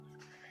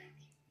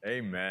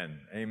Amen.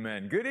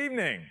 Amen. Good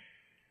evening.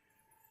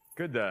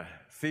 Good to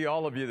see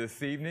all of you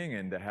this evening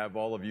and to have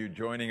all of you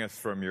joining us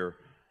from your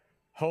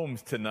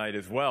homes tonight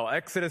as well.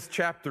 Exodus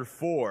chapter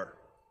 4.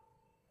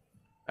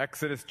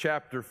 Exodus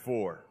chapter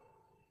 4.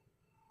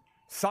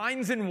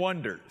 Signs and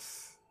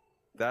wonders.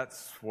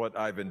 That's what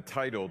I've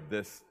entitled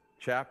this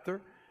chapter.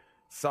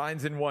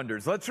 Signs and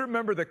wonders. Let's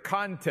remember the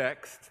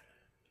context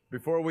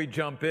before we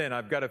jump in.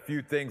 I've got a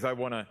few things I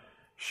want to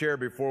share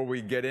before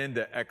we get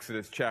into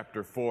Exodus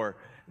chapter 4.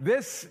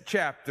 This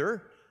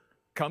chapter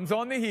comes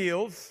on the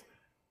heels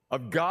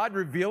of God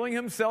revealing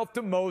himself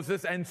to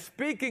Moses and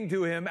speaking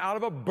to him out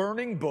of a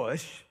burning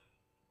bush.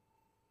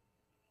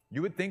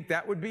 You would think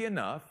that would be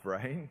enough,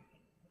 right?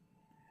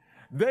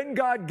 Then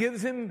God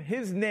gives him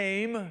his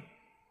name.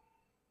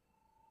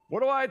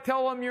 What do I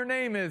tell him your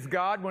name is,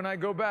 God, when I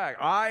go back?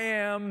 I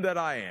am that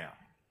I am.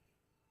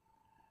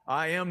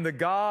 I am the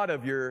God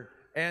of your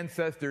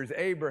ancestors,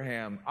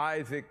 Abraham,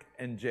 Isaac,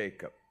 and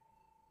Jacob.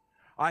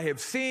 I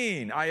have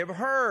seen, I have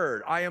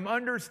heard, I am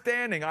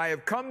understanding, I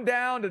have come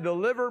down to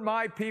deliver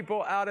my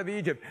people out of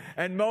Egypt.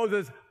 And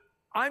Moses,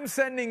 I'm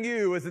sending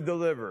you as a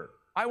deliverer.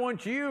 I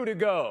want you to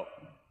go.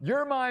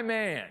 You're my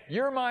man.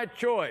 You're my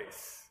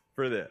choice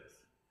for this.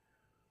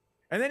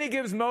 And then he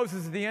gives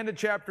Moses at the end of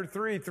chapter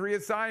 3, 3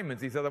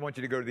 assignments. He says, I want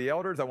you to go to the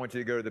elders, I want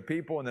you to go to the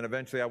people, and then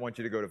eventually I want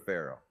you to go to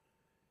Pharaoh.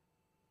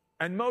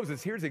 And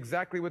Moses, here's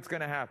exactly what's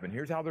going to happen.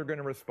 Here's how they're going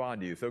to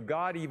respond to you. So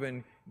God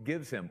even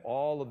gives him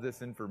all of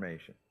this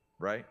information,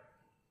 right?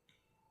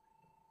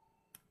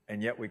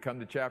 And yet we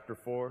come to chapter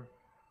 4,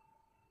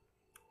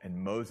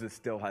 and Moses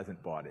still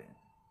hasn't bought in.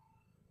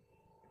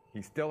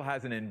 He still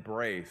hasn't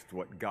embraced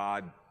what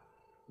God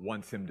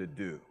wants him to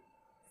do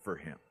for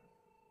him.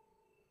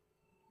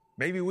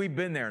 Maybe we've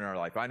been there in our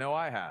life. I know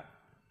I have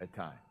at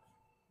times,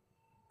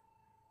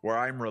 where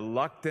I'm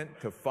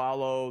reluctant to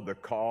follow the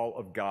call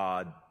of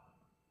God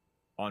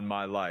on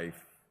my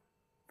life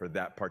for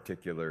that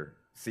particular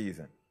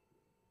season.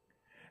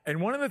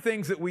 And one of the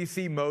things that we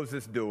see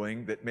Moses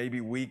doing that maybe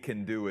we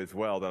can do as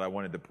well that I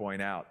wanted to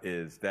point out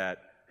is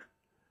that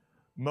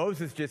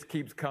Moses just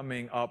keeps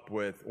coming up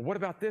with, well, what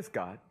about this,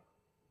 God?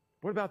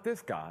 What about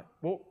this, God?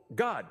 Well,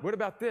 God, what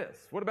about this?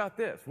 What about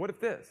this? What if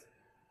this?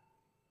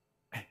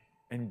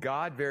 And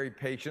God very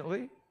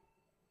patiently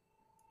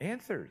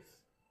answers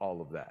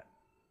all of that,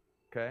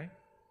 okay?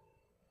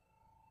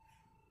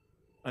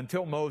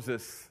 Until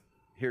Moses,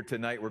 here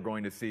tonight, we're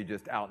going to see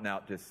just out and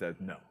out just says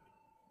no.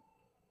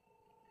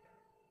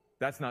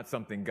 That's not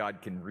something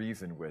God can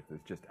reason with,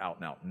 is just out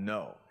and out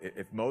no.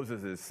 If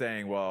Moses is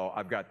saying, well,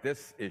 I've got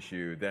this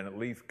issue, then at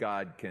least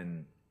God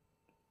can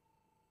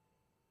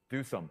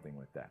do something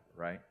with that,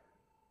 right?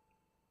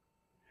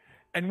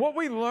 And what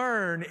we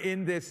learn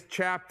in this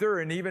chapter,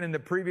 and even in the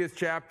previous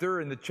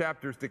chapter and the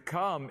chapters to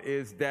come,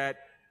 is that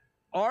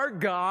our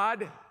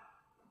God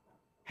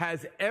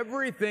has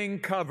everything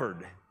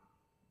covered.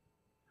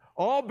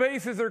 All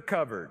bases are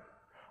covered.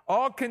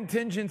 All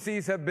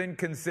contingencies have been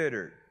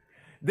considered.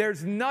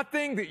 There's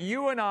nothing that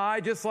you and I,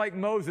 just like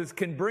Moses,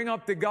 can bring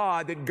up to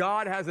God that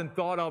God hasn't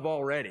thought of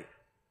already,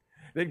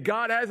 that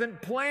God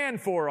hasn't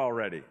planned for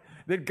already,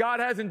 that God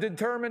hasn't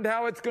determined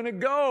how it's going to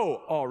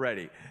go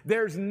already.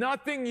 There's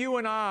nothing you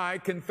and I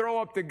can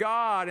throw up to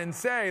God and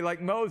say,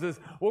 like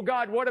Moses, well,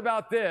 God, what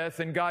about this?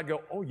 And God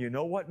go, oh, you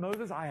know what,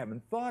 Moses? I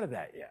haven't thought of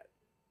that yet.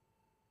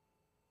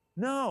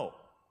 No.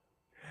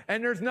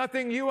 And there's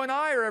nothing you and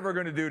I are ever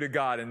going to do to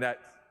God in that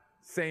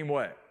same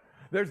way.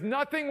 There's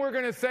nothing we're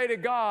going to say to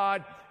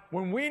God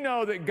when we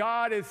know that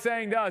God is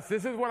saying to us,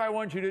 this is what I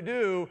want you to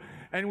do.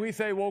 And we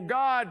say, well,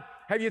 God,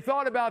 have you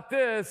thought about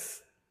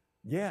this?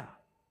 Yeah.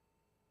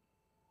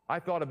 I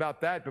thought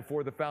about that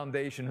before the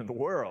foundation of the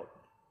world.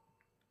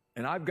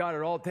 And I've got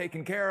it all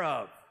taken care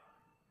of.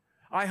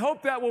 I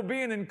hope that will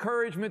be an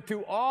encouragement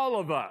to all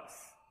of us.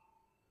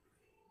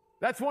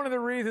 That's one of the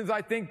reasons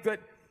I think that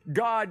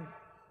God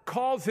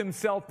calls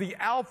himself the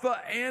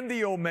Alpha and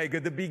the Omega,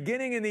 the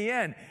beginning and the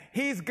end.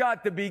 He's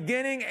got the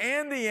beginning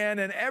and the end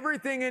and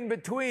everything in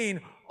between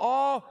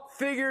all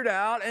figured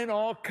out and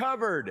all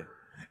covered.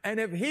 And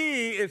if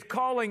he is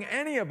calling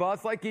any of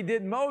us, like he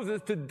did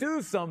Moses, to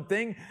do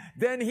something,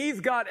 then he's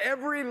got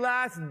every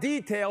last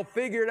detail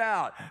figured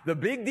out. The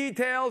big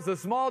details, the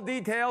small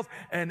details,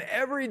 and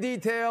every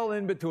detail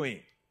in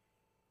between.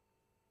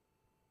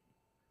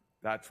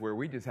 That's where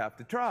we just have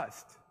to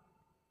trust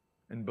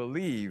and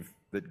believe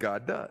that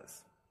God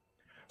does.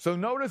 So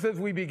notice as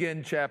we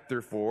begin chapter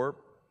 4,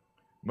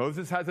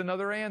 Moses has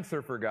another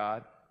answer for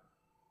God.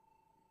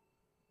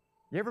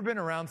 You ever been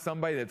around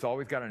somebody that's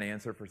always got an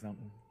answer for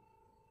something?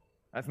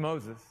 That's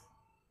Moses.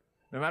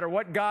 No matter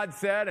what God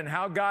said and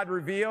how God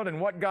revealed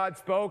and what God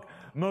spoke,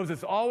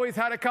 Moses always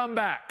had a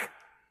comeback.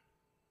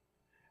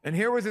 And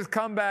here was his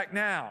comeback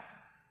now.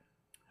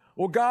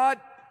 Well, God,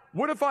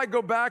 what if I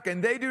go back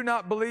and they do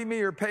not believe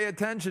me or pay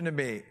attention to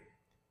me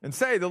and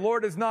say, the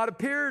Lord has not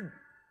appeared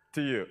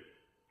to you?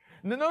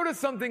 Now notice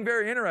something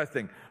very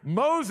interesting.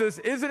 Moses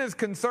isn't as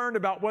concerned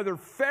about whether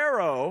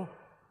Pharaoh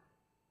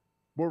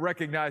will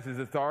recognize his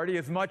authority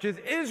as much as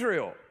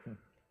Israel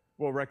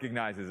will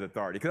recognize his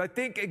authority. Because I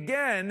think,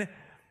 again,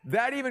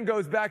 that even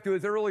goes back to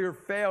his earlier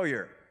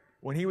failure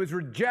when he was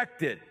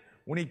rejected,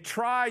 when he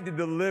tried to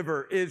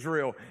deliver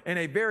Israel in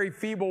a very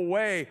feeble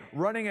way,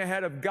 running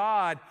ahead of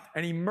God,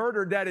 and he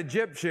murdered that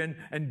Egyptian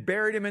and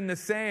buried him in the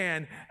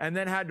sand and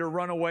then had to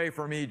run away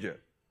from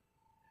Egypt.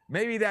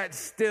 Maybe that's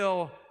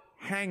still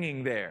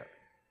hanging there.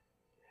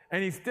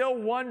 And he's still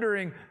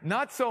wondering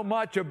not so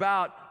much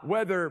about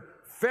whether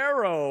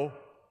Pharaoh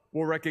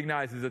will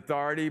recognize his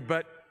authority,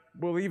 but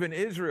will even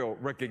Israel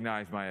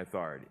recognize my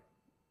authority?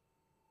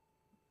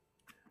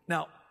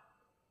 Now,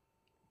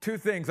 two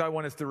things I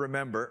want us to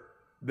remember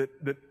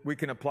that we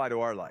can apply to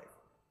our life.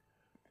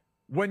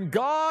 When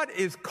God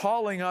is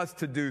calling us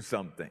to do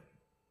something,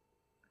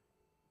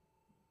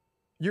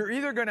 you're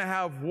either going to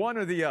have one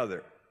or the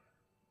other.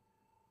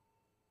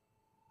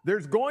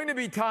 There's going to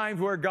be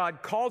times where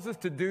God calls us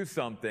to do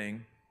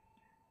something,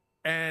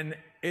 and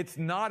it's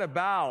not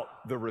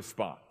about the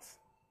response.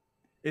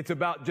 It's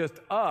about just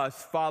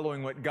us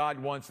following what God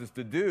wants us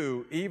to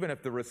do, even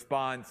if the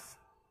response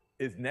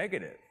is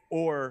negative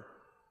or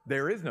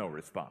there is no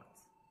response.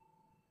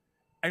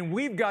 And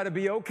we've got to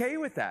be okay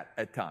with that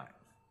at times.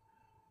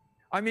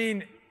 I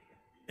mean,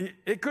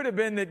 it could have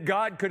been that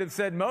God could have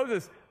said,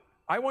 Moses,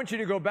 I want you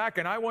to go back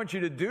and I want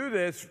you to do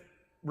this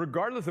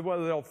regardless of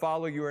whether they'll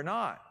follow you or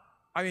not.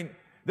 I mean,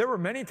 there were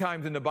many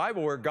times in the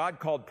Bible where God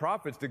called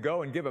prophets to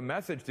go and give a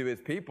message to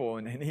his people,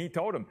 and he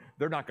told them,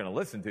 they're not going to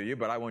listen to you,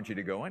 but I want you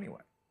to go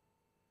anyway.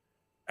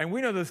 And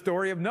we know the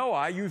story of Noah.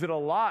 I use it a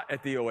lot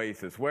at the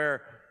Oasis,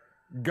 where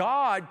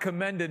God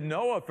commended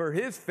Noah for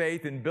his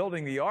faith in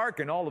building the ark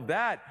and all of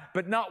that,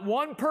 but not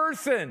one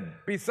person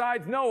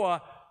besides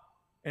Noah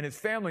and his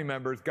family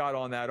members got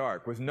on that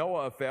ark. Was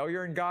Noah a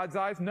failure in God's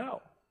eyes?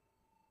 No.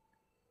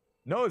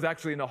 Noah's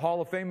actually in the Hall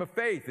of Fame of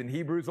Faith in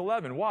Hebrews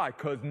 11. Why?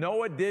 Because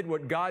Noah did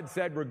what God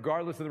said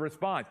regardless of the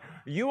response.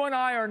 You and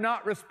I are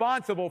not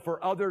responsible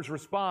for others'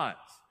 response.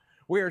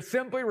 We are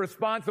simply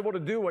responsible to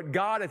do what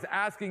God is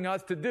asking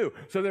us to do.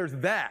 So there's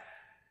that.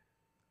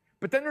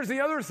 But then there's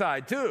the other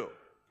side too.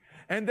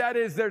 And that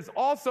is, there's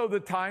also the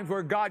times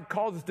where God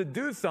calls us to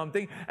do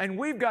something, and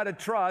we've got to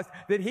trust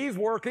that he's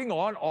working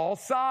on all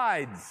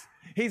sides.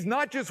 He's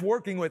not just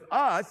working with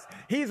us,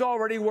 he's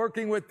already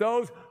working with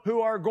those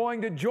who are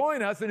going to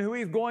join us and who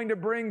he's going to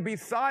bring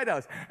beside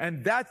us.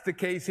 And that's the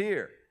case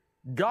here.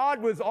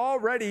 God was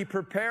already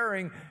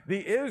preparing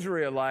the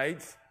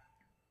Israelites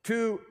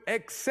to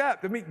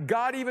accept. I mean,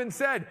 God even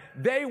said,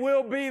 they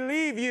will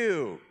believe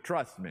you.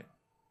 Trust me.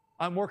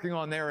 I'm working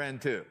on their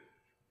end too.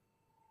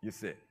 You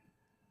see.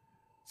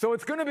 So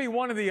it's going to be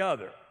one or the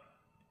other.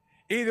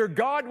 Either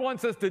God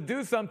wants us to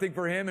do something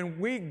for him and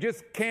we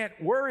just can't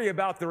worry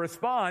about the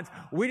response.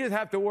 We just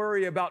have to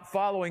worry about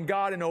following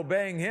God and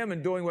obeying him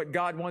and doing what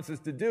God wants us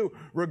to do,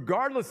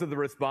 regardless of the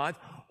response.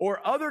 Or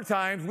other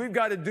times we've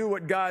got to do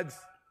what God's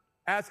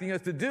asking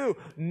us to do,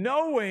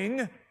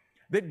 knowing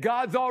that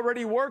God's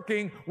already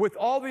working with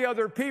all the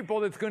other people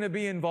that's going to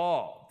be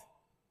involved.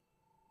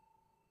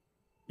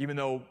 Even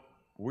though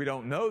we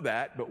don't know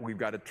that, but we've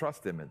got to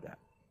trust him in that.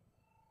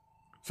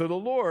 So the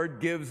Lord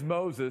gives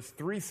Moses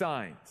 3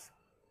 signs.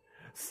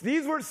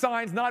 These were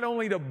signs not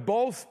only to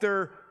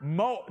bolster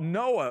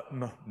Noah,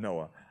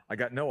 I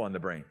got Noah on the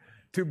brain,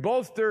 to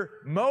bolster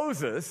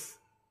Moses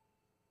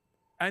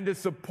and to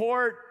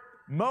support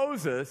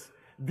Moses.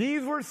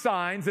 These were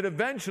signs that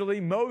eventually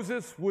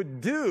Moses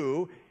would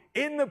do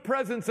in the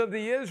presence of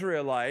the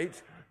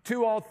Israelites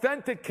to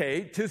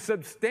authenticate, to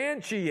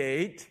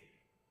substantiate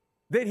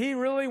that he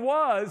really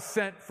was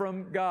sent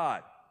from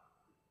God.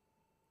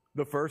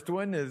 The first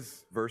one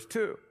is verse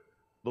 2.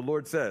 The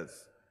Lord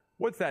says,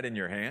 "What's that in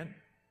your hand?"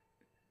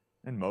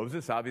 And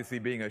Moses, obviously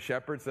being a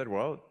shepherd, said,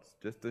 "Well, it's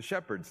just a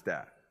shepherd's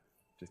staff,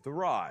 just a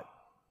rod,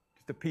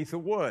 just a piece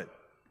of wood."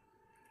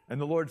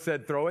 And the Lord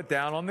said, "Throw it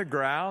down on the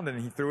ground."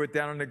 And he threw it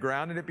down on the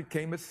ground, and it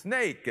became a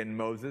snake, and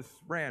Moses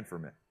ran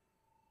from it.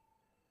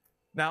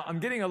 Now, I'm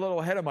getting a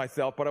little ahead of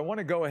myself, but I want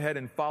to go ahead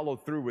and follow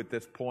through with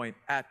this point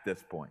at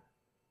this point.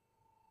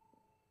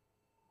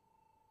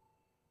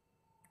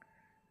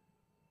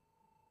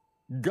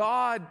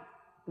 God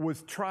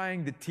was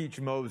trying to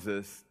teach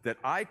Moses that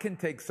I can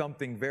take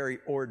something very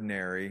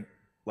ordinary,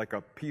 like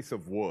a piece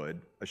of wood,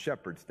 a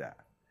shepherd's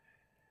staff,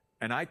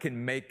 and I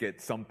can make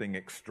it something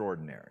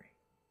extraordinary.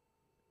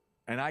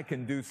 And I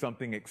can do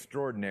something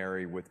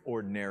extraordinary with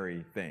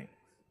ordinary things.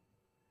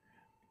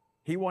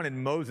 He wanted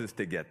Moses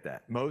to get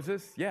that.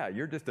 Moses, yeah,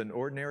 you're just an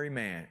ordinary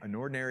man, an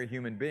ordinary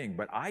human being,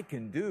 but I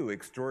can do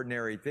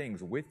extraordinary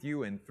things with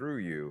you and through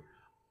you.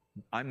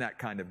 I'm that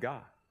kind of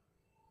God.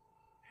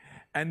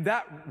 And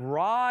that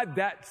rod,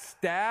 that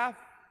staff,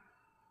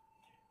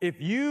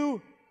 if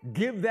you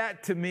give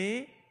that to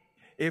me,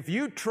 if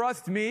you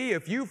trust me,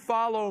 if you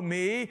follow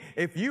me,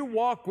 if you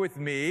walk with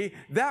me,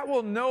 that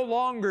will no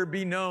longer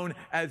be known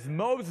as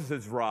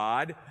Moses'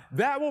 rod.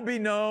 That will be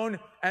known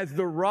as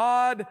the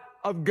rod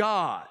of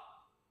God.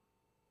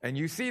 And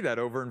you see that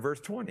over in verse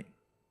 20.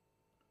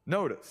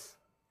 Notice,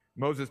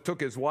 Moses took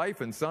his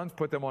wife and sons,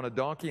 put them on a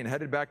donkey, and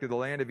headed back to the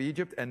land of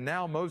Egypt. And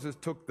now Moses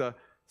took the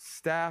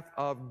staff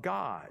of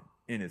God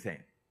in his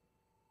hand.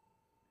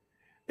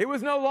 It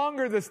was no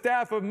longer the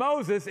staff of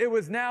Moses, it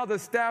was now the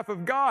staff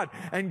of God.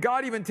 And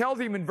God even tells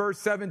him in verse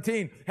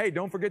 17, hey,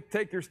 don't forget to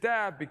take your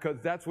staff because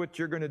that's what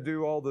you're going to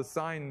do all the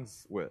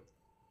signs with.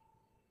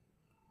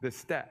 This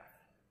staff.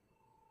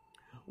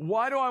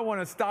 Why do I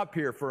want to stop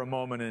here for a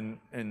moment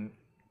and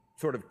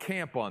sort of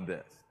camp on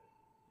this?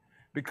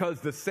 Because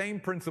the same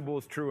principle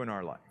is true in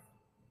our life.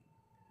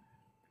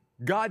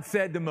 God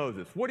said to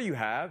Moses, what do you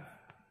have?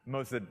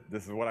 Moses said,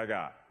 this is what I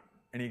got.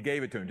 And he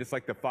gave it to him, just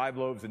like the 5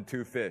 loaves and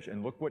 2 fish.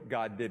 And look what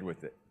God did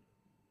with it.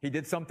 He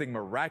did something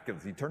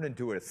miraculous. He turned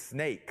into a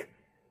snake.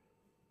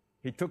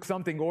 He took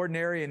something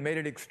ordinary and made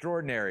it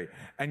extraordinary.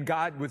 And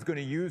God was going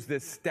to use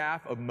this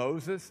staff of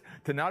Moses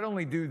to not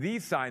only do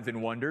these signs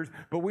and wonders,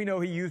 but we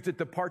know he used it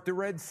to part the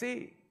Red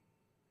Sea.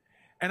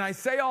 And I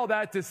say all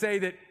that to say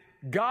that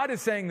God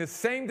is saying the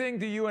same thing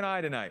to you and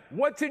I tonight.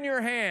 What's in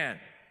your hand?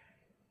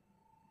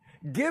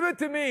 Give it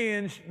to me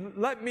and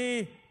let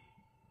me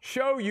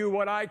show you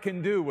what I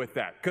can do with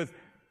that. Because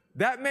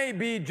that may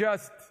be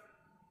just,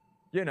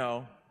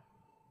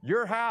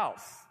 your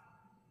house,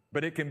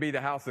 but it can be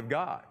the house of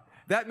God.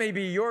 That may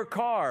be your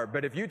car,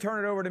 but if you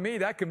turn it over to me,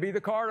 that can be the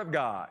car of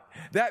God.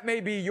 That may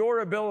be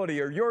your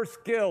ability or your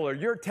skill or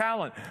your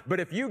talent,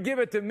 but if you give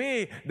it to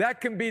me, that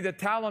can be the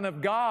talent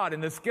of God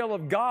and the skill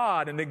of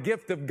God and the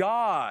gift of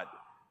God.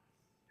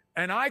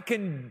 And I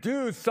can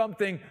do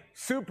something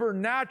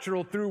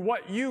supernatural through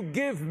what you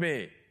give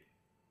me,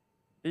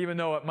 even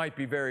though it might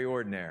be very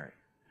ordinary.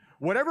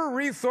 Whatever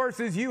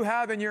resources you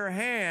have in your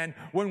hand,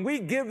 when we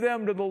give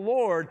them to the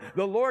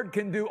Lord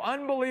can do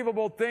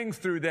unbelievable things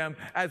through them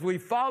as we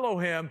follow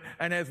him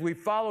and as we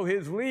follow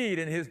his lead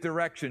and his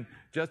direction,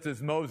 just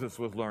as Moses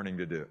was learning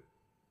to do.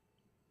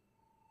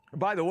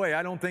 By the way,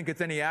 I don't think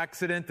it's any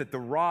accident that the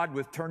rod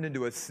was turned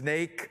into a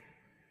snake.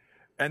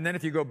 And then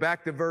if you go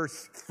back to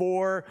verse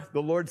 4,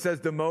 the Lord says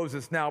to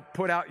Moses, now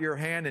put out your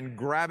hand and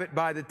grab it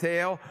by the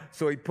tail.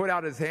 So he put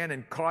out his hand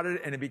and caught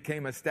it, and it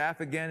became a staff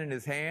again in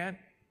his hand.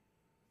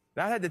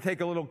 That had to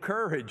take a little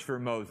courage for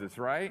Moses,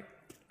 right?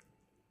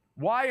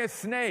 Why a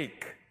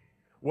snake?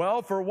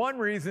 Well, for one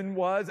reason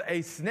was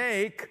a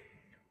snake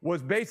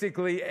was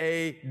basically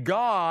a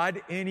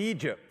god in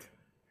Egypt.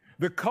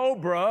 The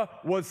cobra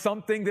was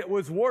something that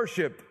was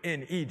worshipped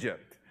in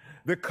Egypt.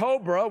 The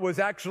cobra was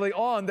actually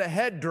on the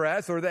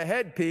headdress or the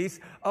headpiece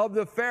of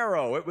the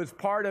Pharaoh. It was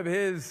part of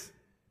his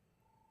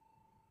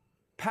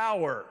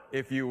power,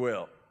 if you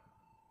will,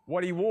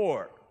 what he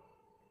wore.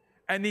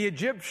 And the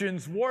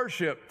Egyptians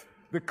worshipped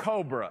the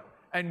cobra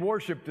and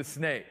worshipped the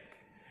snake.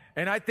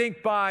 And I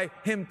think by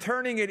him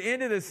turning it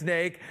into the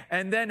snake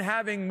and then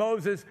having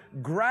Moses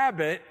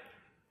grab it,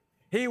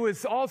 he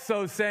was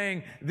also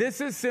saying, this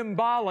is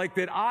symbolic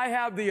that I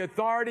have the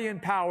authority and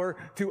power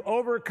to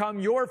overcome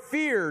your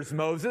fears,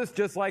 Moses,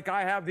 just like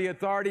I have the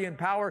authority and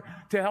power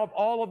to help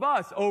all of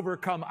us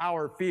overcome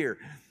our fear.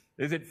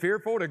 Is it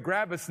fearful to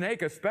grab a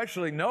snake?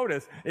 Especially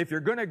notice, if you're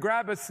going to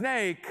grab a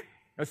snake,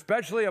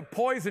 especially a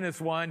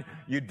poisonous one,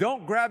 you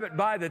don't grab it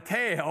by the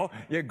tail,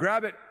 you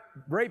grab it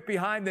right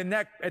behind the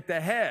neck at the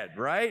head,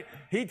 right?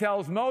 He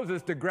tells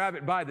Moses to grab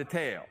it by the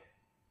tail.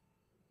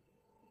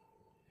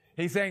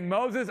 He's saying,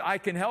 Moses, I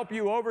can help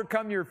you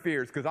overcome your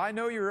fears because I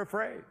know you're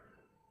afraid.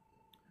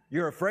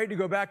 You're afraid to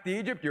go back to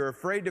Egypt. You're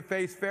afraid to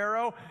face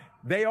Pharaoh.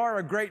 They are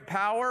a great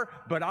power,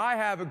 but I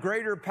have a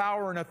greater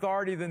power and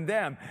authority than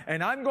them.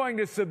 And I'm going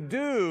to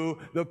subdue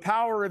the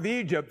power of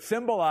Egypt,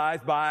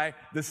 symbolized by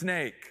the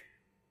snake.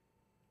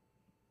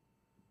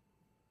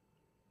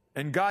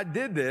 And God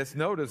did this,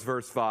 notice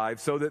verse 5,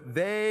 so that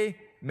they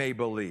may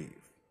believe.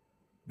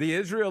 The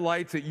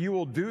Israelites that you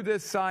will do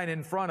this sign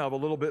in front of a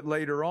little bit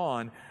later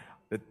on,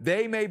 that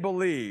they may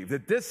believe,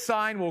 that this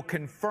sign will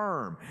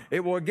confirm,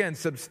 it will again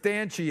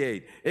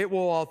substantiate, it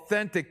will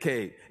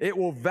authenticate, it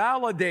will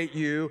validate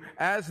you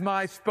as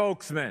my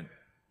spokesman.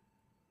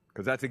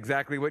 Because that's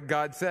exactly what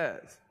God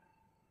says.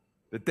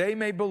 That they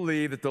may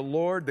believe that the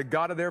Lord, the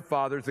God of their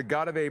fathers, the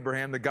God of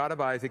Abraham, the God of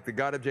Isaac, the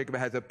God of Jacob,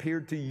 has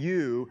appeared to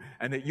you,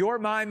 and that you're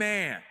my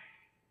man.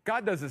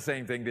 God does the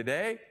same thing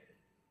today.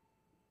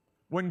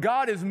 When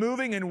God is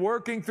moving and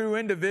working through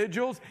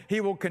individuals, he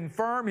will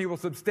confirm, he will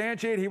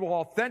substantiate, he will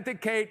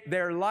authenticate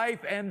their life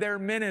and their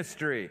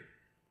ministry.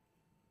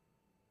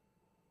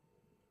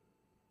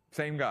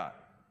 Same God.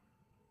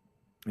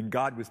 And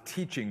God was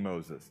teaching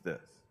Moses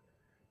this.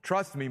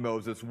 Trust me,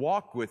 Moses,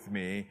 walk with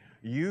me,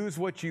 use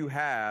what you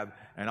have,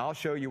 and I'll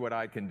show you what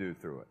I can do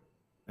through it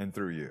and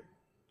through you.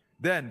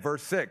 Then,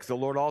 verse 6, the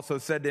Lord also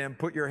said to him,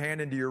 put your hand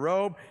into your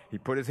robe. He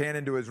put his hand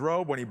into his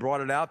robe. When he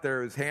brought it out,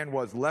 there his hand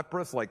was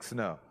leprous like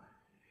snow.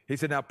 He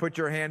said, now put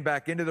your hand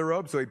back into the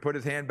robe. So he put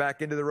his hand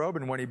back into the robe,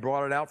 and when he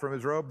brought it out from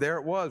his robe, there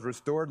it was,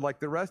 restored like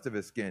the rest of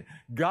his skin.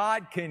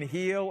 God can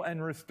heal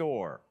and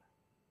restore.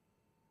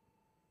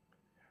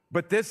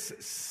 But this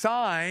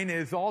sign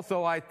is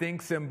also, I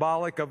think,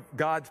 symbolic of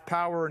God's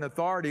power and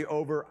authority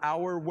over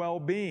our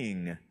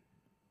well-being,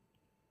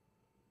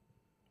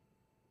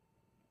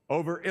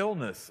 over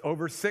illness,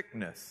 over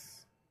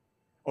sickness,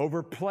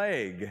 over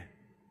plague.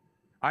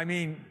 I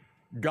mean,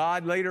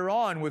 God later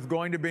on was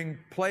going to bring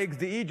plagues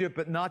to Egypt,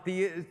 but not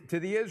to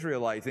the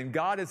Israelites. And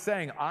God is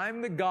saying,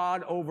 I'm the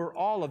God over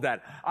all of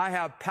that. I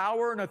have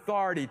power and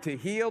authority to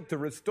heal, to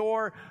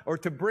restore, or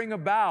to bring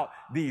about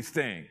these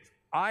things.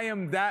 I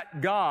am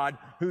that God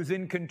who's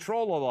in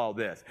control of all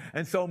this.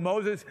 And so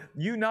Moses,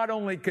 you not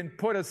only can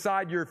put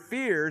aside your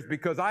fears,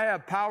 because I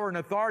have power and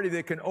authority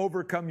that can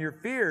overcome your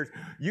fears,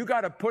 you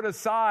got to put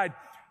aside,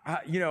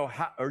 are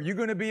you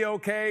going to be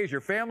okay? Is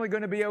your family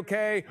going to be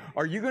okay?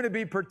 Are you going to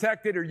be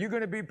protected? Are you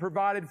going to be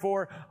provided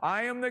for?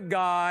 I am the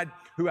God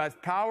who has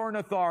power and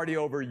authority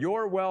over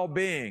your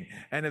well-being.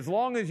 And as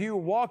long as you're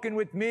walking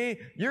with me,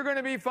 you're going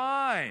to be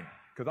fine,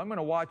 because I'm going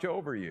to watch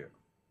over you.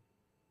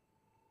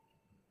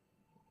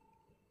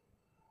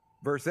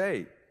 Verse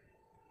 8,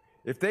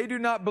 if they do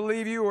not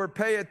believe you or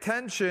pay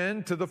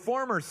attention to the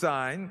former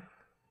sign,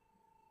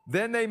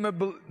 then they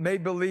may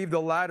believe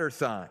the latter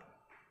sign.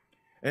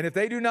 And if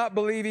they do not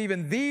believe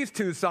even these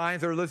two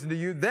signs or listen to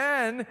you,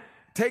 then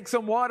take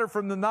some water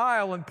from the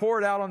Nile and pour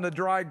it out on the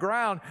dry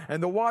ground,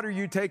 and the water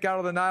you take out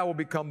of the Nile will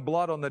become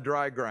blood on the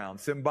dry ground,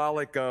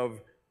 symbolic of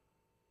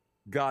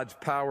God's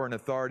power and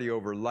authority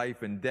over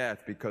life and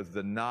death, because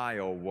the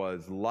Nile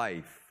was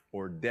life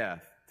or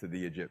death to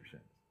the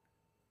Egyptians.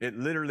 It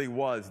literally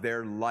was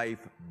their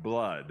life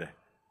blood.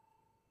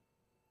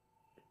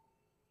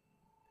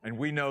 And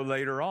we know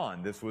later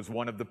on this was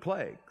one of the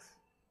plagues.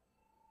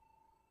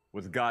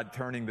 Was God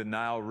turning the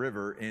Nile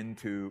River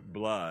into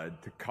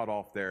blood to cut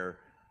off their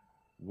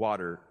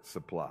water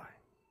supply.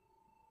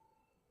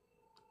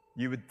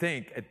 You would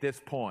think at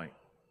this point,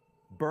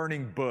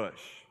 burning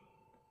bush,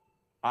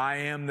 I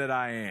am that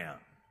I am.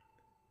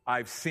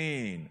 I've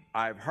seen,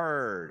 I've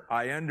heard,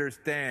 I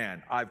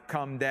understand, I've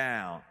come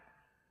down.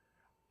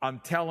 I'm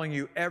telling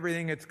you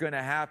everything that's going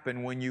to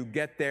happen when you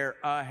get there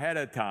ahead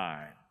of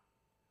time.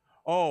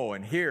 Oh,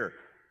 and here,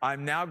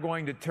 I'm now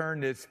going to turn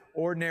this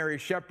ordinary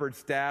shepherd's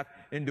staff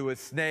into a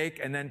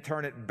snake and then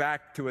turn it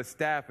back to a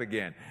staff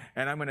again.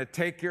 And I'm going to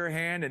take your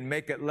hand and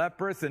make it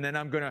leprous, and then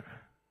I'm going to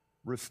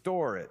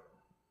restore it.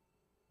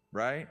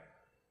 Right?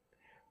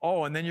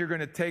 Oh, and then you're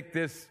going to take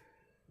this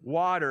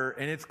water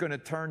and it's going to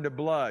turn to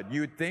blood.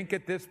 You'd think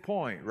at this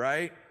point,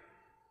 right,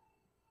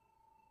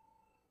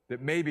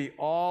 that maybe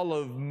all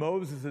of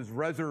Moses'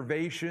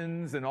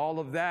 reservations and all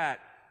of that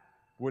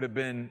would have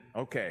been,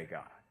 okay,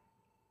 God.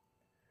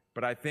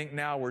 But I think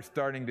now we're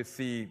starting to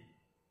see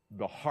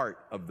the heart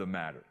of the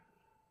matter.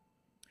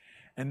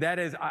 And that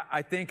is,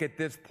 I think at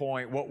this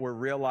point, what we're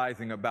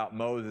realizing about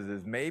Moses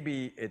is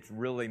maybe it's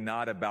really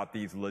not about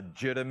these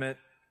legitimate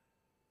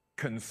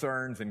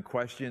concerns and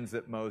questions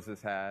that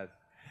Moses has.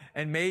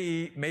 And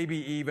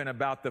maybe even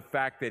about the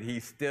fact that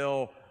he's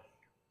still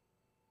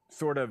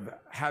sort of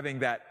having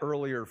that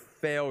earlier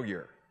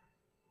failure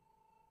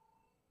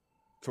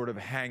sort of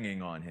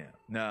hanging on him.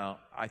 Now,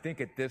 I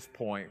think at this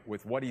point,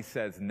 with what he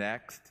says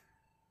next,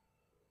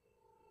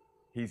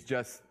 he's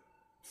just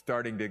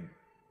starting to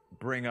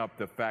bring up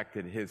the fact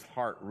that his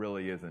heart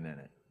really isn't in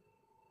it.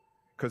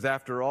 Because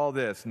after all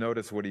this,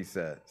 notice what he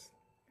says.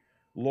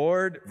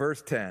 Lord,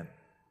 verse 10,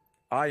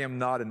 I am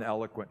not an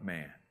eloquent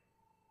man.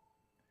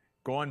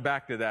 Going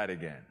back to that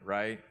again,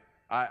 right?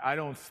 I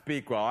don't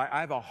speak well.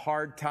 I have a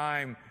hard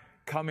time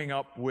coming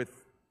up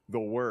with the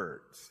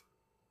words.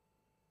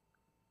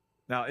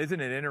 Now, isn't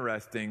it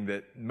interesting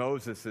that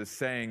Moses is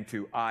saying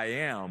to I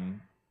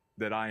am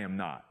that I am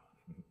not?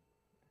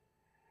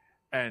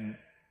 And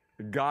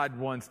God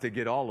wants to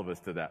get all of us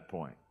to that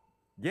point.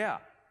 Yeah,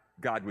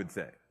 God would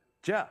say,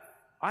 Jeff,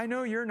 I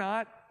know you're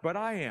not, but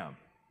I am.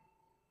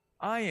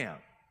 I am.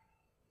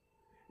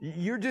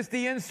 You're just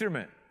the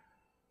instrument.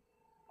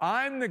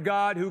 I'm the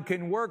God who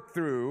can work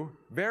through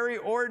very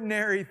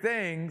ordinary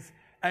things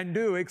and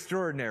do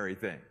extraordinary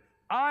things.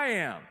 I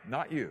am,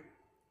 not you.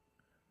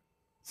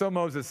 So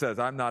Moses says,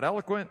 I'm not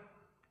eloquent,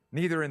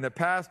 neither in the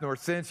past nor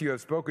since you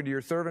have spoken to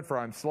your servant, for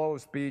I'm slow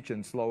of speech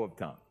and slow of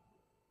tongue.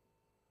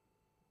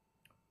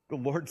 The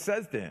Lord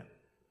says to him,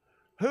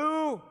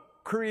 who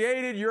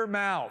created your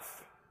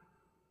mouth?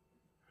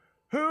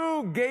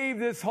 Who gave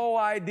this whole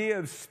idea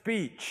of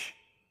speech?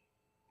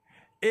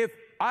 If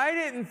I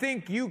didn't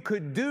think you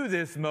could do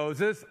this,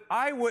 Moses,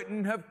 I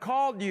wouldn't have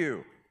called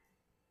you.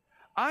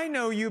 I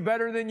know you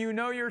better than you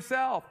know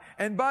yourself.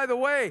 And by the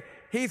way,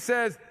 he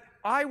says,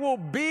 I will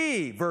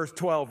be, verse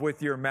 12,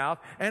 with your mouth,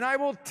 and I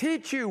will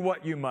teach you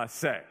what you must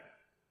say.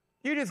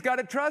 You just got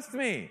to trust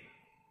me.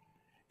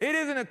 It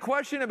isn't a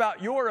question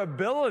about your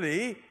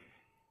ability.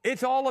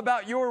 It's all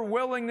about your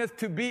willingness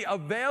to be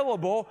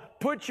available,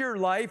 put your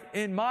life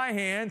in my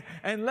hands,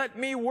 and let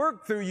me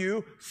work through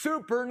you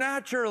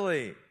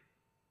supernaturally.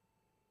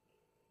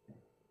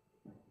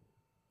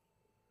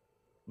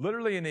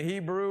 Literally in the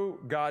Hebrew,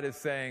 God is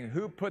saying,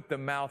 who put the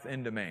mouth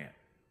into man?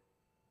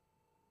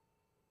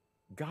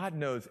 God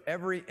knows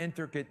every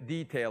intricate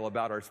detail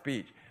about our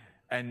speech.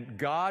 And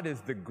God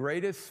is the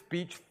greatest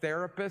speech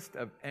therapist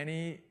of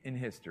any in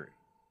history.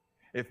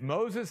 If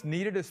Moses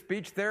needed a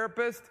speech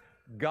therapist,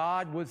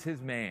 God was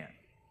his man.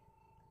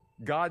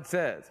 God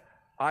says,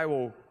 I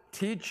will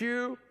teach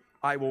you,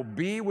 I will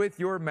be with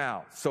your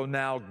mouth. So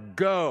now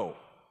go.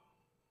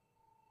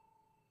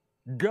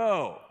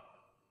 Go.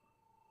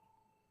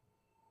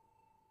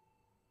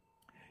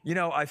 You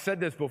know, I said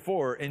this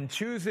before, in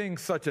choosing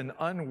such an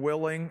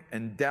unwilling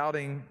and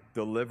doubting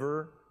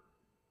deliverer,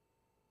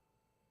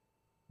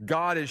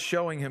 God is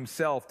showing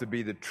himself to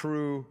be the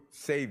true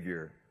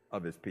Savior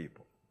of his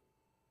people.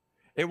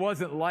 It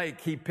wasn't like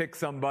he picked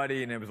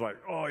somebody and it was like,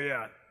 oh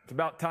yeah, it's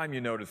about time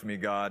you notice me,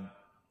 God.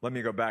 Let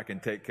me go back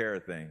and take care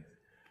of things.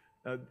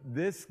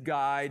 This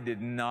guy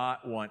did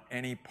not want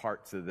any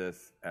parts of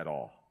this at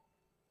all.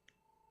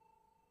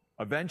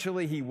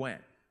 Eventually he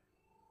went.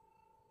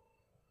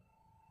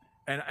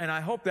 And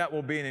I hope that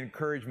will be an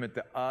encouragement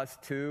to us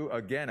too,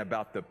 again,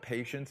 about the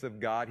patience of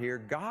God here.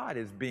 God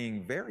is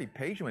being very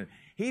patient with him.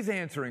 He's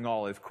answering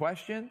all his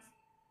questions.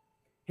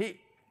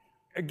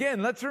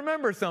 Again, let's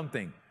remember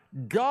something.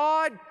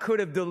 God could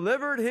have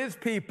delivered his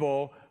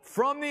people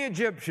from the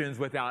Egyptians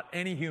without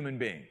any human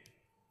being.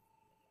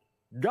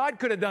 God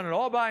could have done it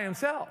all by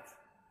himself.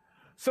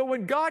 So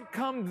when God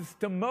comes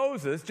to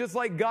Moses, just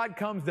like God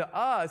comes to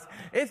us,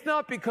 it's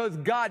not because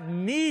God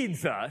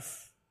needs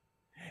us.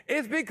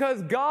 It's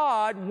because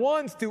God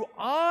wants to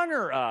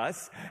honor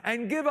us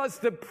and give us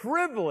the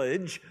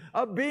privilege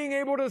of being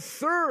able to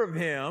serve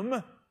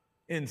him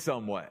in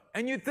some way.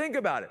 And you think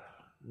about it.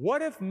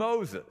 What if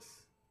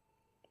Moses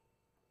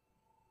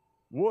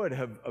would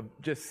have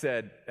just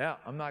said, yeah,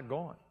 I'm not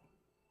going?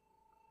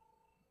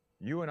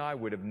 You and I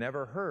would have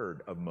never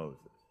heard of Moses.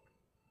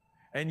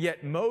 And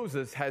yet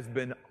Moses has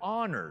been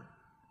honored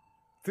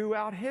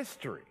throughout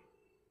history.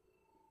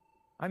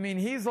 I mean,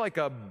 he's like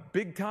a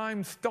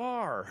big-time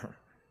star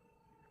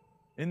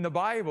in the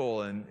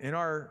Bible and in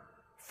our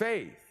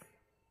faith.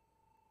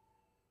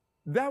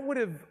 That would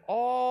have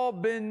all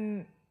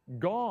been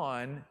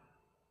gone,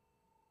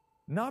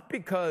 not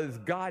because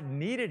God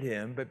needed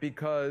him, but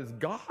because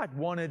God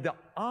wanted to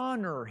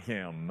honor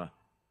him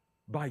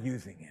by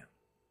using him.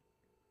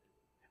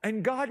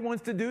 And God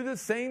wants to do the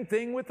same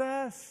thing with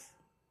us.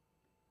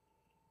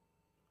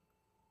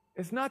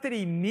 It's not that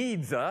he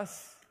needs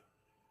us,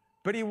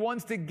 but he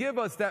wants to give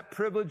us that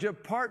privilege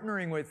of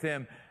partnering with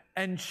him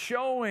and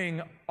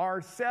showing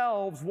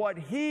ourselves what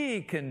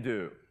he can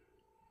do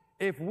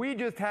if we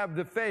just have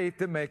the faith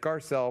to make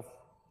ourselves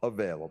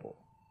available.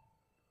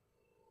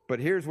 But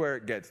here's where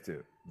it gets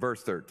to,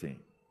 verse 13.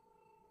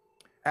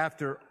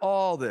 After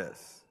all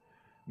this,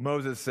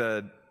 Moses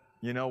said,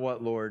 you know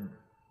what, Lord?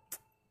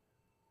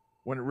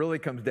 When it really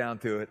comes down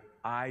to it,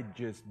 I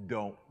just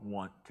don't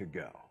want to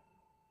go.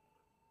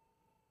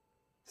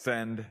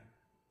 Send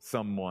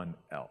someone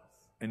else.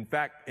 In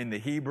fact, in the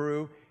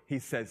Hebrew, he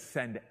says,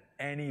 send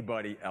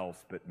anybody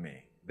else but me.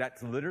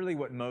 That's literally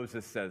what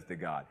Moses says to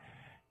God.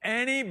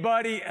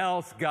 Anybody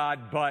else,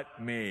 God,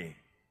 but me.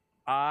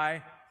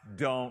 I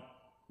don't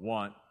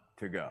want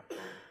to go.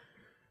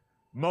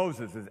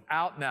 Moses is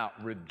out and out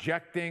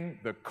rejecting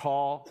the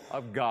call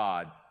of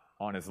God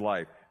on his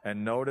life.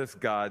 And notice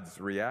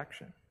God's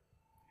reaction.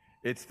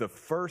 It's the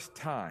first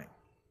time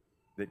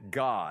that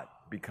God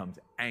becomes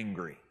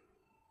angry.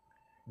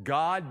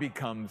 God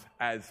becomes,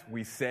 as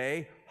we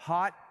say,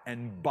 hot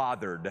and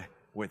bothered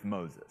with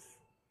Moses.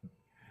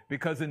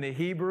 Because in the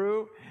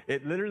Hebrew,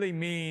 it literally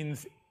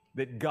means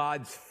that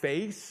God's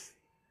face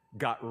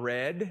got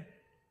red.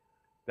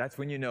 That's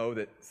when you know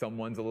that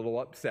someone's a little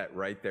upset,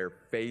 right? Their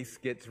face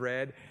gets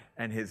red,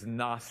 and his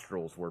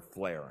nostrils were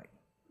flaring.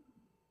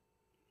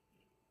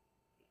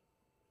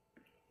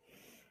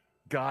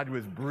 God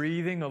was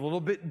breathing a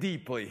little bit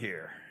deeply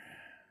here.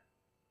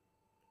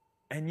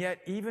 And yet,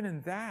 even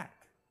in that,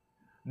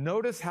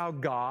 notice how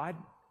God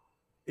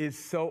is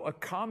so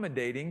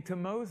accommodating to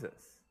Moses.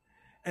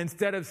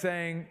 Instead of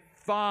saying,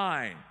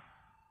 fine,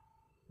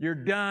 you're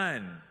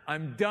done,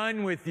 I'm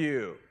done with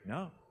you.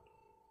 No.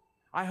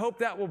 I hope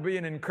that will be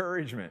an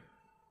encouragement.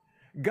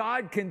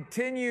 God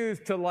continues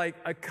to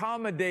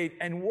accommodate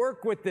and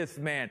work with this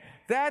man.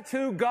 That's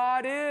who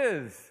God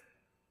is.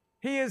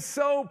 He is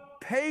so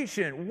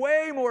patient,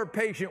 way more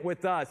patient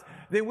with us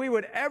than we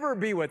would ever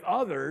be with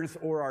others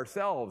or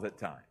ourselves at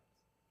times.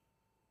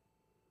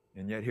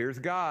 And yet here's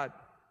God.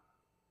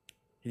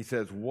 He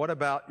says, what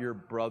about your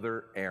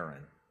brother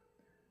Aaron?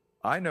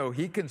 I know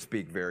he can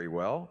speak very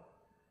well.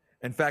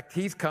 In fact,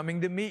 he's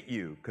coming to meet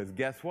you because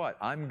guess what?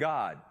 I'm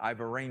God.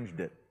 I've arranged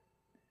it.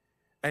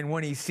 And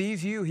when he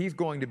sees you, he's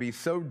going to be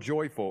so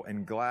joyful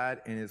and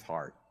glad in his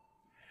heart.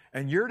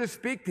 And you're to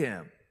speak to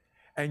him.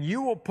 And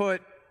you will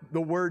put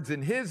the words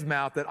in his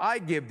mouth that I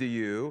give to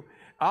you.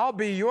 I'll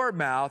be your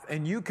mouth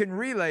and you can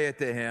relay it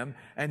to him.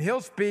 And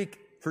he'll speak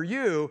for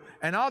you.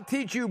 And I'll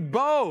teach you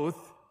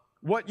both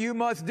what you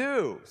must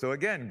do. So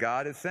again,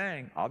 God is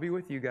saying, I'll be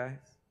with you guys.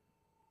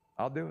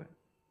 I'll do it.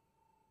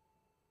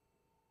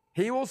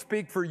 He will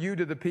speak for you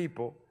to the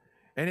people,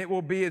 and it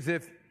will be as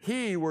if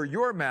he were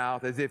your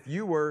mouth, as if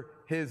you were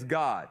his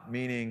God,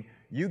 meaning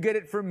you get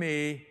it from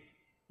me,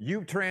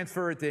 you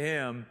transfer it to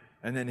him,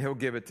 and then he'll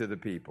give it to the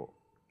people.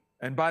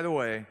 And by the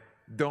way,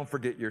 don't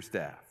forget your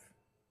staff.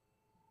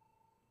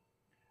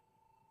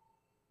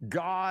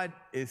 God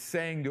is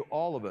saying to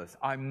all of us,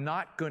 I'm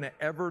not going to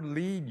ever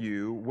lead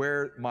you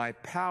where my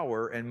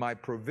power and my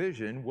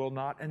provision will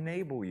not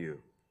enable you.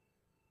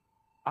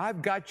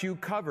 I've got you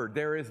covered.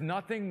 There is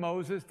nothing,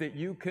 Moses, that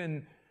you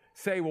can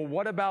say, well,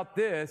 what about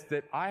this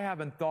that I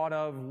haven't thought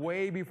of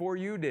way before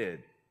you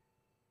did?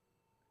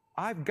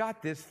 I've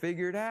got this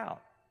figured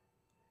out.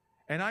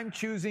 And I'm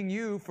choosing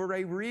you for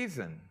a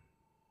reason.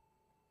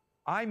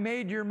 I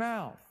made your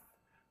mouth.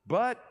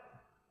 But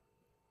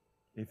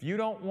if you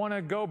don't want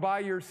to go by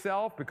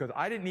yourself, because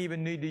I didn't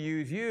even need to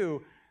use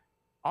you,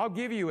 I'll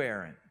give you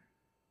Aaron.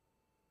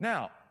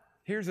 Now,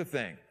 here's the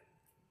thing.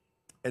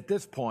 At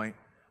this point,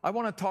 I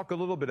want to talk a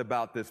little bit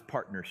about this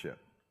partnership,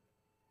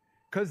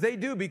 because they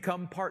do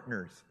become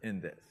partners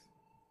in this.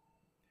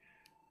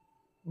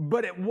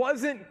 But it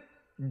wasn't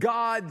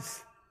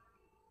God's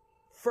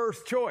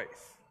first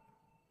choice.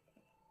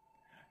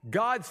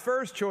 God's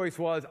first choice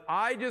was,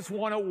 I just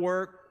want to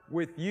work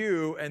with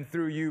you and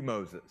through you,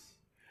 Moses.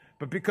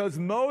 But because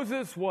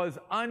Moses was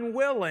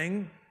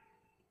unwilling,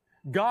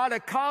 God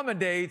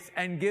accommodates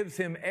and gives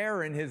him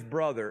Aaron, his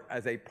brother,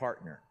 as a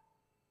partner.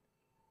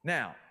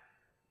 Now,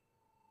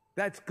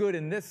 that's good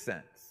in this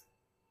sense.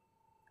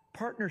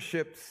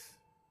 Partnerships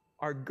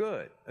are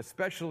good,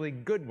 especially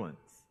good ones.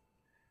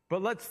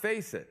 But let's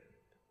face it,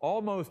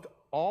 almost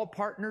all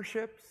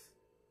partnerships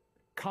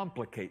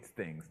complicate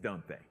things,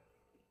 don't they?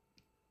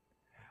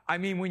 I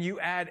mean, when you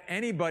add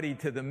anybody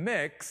to the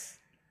mix,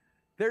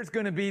 there's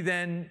going to be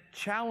then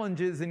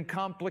challenges and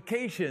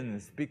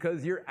complications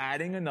because you're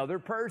adding another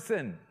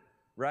person,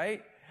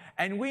 right?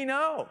 And we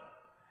know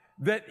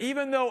that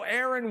even though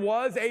Aaron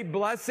was a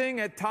blessing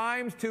at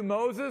times to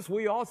Moses,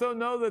 we also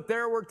know that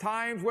there were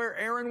times where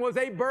Aaron was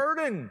a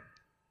burden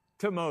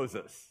to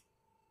Moses.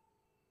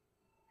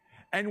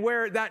 And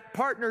where that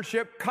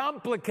partnership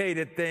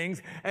complicated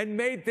things and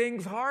made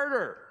things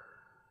harder.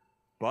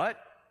 But,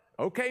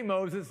 okay,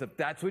 Moses, if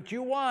that's what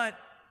you want,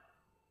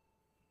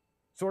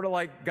 sort of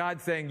like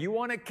God saying, you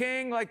want a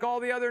king like all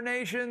the other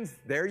nations?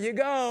 There you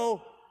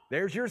go.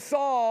 There's your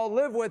Saul.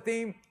 Live with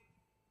him.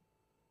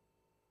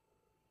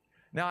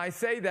 Now, I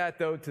say that,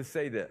 though, to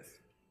say this.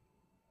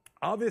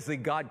 Obviously,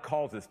 God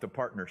calls us to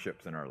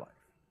partnerships in our life.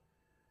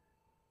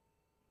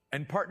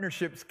 And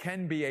partnerships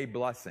can be a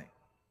blessing.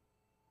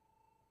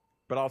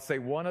 But I'll say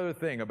one other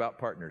thing about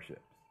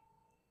partnerships.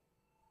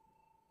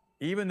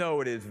 Even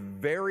though it is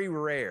very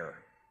rare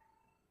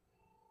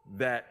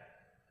that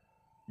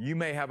you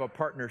may have a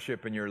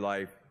partnership in your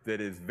life that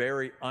is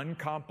very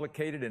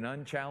uncomplicated and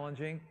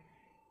unchallenging,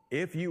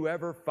 if you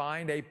ever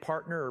find a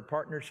partner or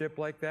partnership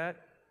like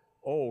that,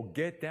 oh,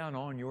 get down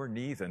on your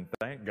knees and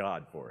thank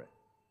God for it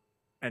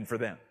and for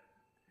them.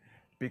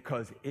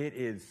 Because it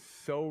is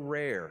so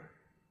rare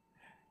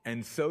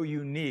and so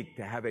unique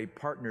to have a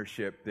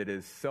partnership that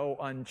is so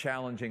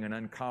unchallenging and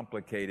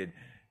uncomplicated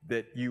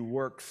that you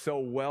work so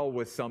well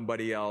with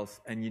somebody else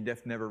and you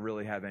just never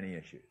really have any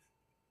issues.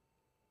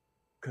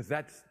 Because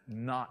that's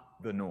not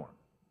the norm.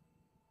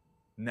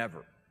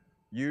 Never.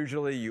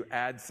 Usually you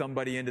add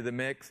somebody into the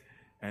mix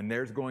and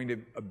there's going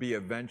to be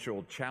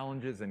eventual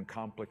challenges and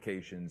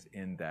complications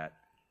in that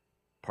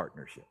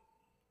partnership.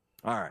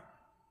 All right,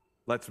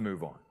 let's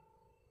move on.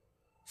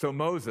 So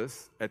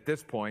Moses, at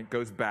this point,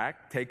 goes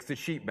back, takes the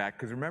sheep back,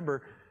 because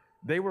remember,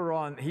 he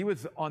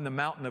was on the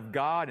mountain of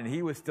God, and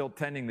he was still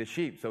tending the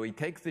sheep. So he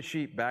takes the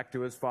sheep back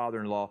to his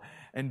father-in-law,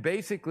 and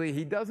basically,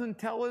 he doesn't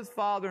tell his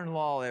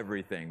father-in-law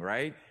everything,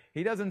 right?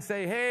 He doesn't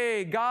say,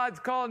 hey, God's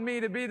called me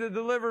to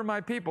deliver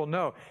my people.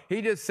 No,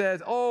 he just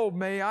says, oh,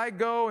 may I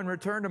go and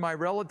return to my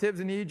relatives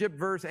in Egypt,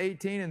 verse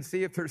 18, and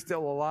see if they're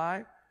still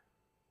alive?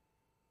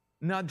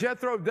 Now,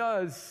 Jethro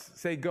does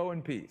say, go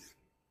in peace.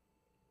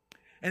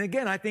 And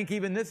again, I think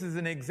even this is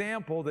an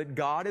example that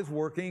God is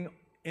working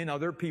in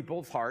other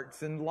people's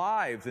hearts and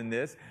lives in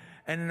this.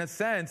 And in a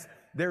sense,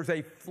 there's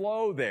a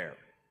flow there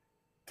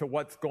to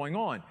what's going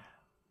on.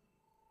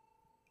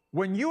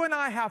 When you and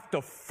I have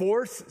to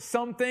force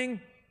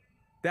something,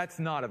 that's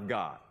not of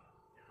God.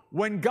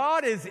 When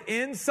God is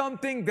in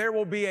something, there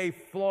will be a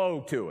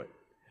flow to it.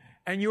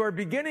 And you are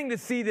beginning to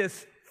see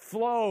this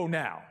flow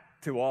now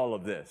to all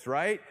of this,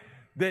 right?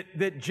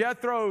 That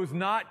Jethro's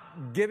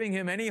not giving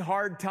him any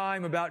hard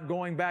time about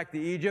going back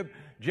to Egypt.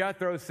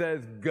 Jethro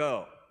says,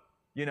 go.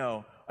 You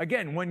know,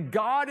 again, when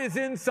God is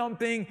in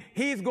something,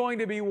 he's going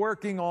to be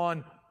working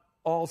on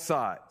all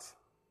sides.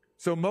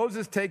 So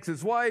Moses takes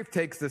his wife,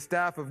 takes the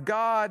staff of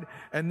God,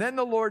 and then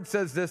the Lord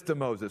says this to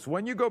Moses,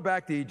 when you go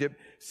back to Egypt,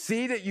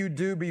 see that you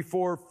do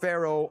before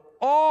Pharaoh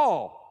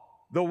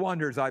all the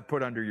wonders I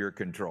put under your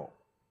control.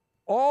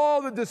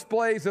 All the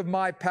displays of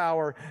my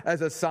power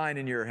as a sign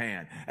in your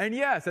hand. And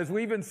yes, as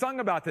we even sung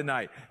about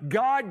tonight,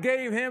 God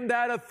gave him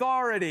that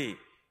authority,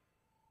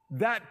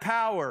 that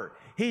power.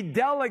 He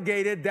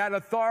delegated that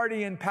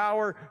authority and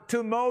power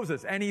to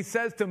Moses. And he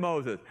says to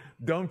Moses,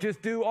 don't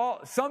just do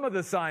some of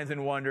the signs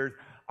and wonders.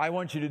 I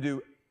want you to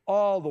do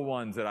all the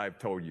ones that I've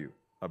told you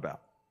about.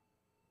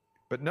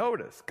 But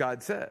notice,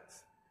 God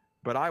says,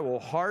 but I will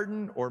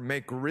harden or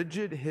make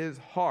rigid his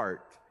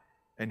heart,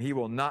 and he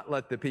will not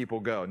let the people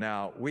go.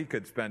 Now, we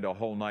could spend a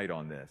whole night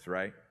on this,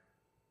 right?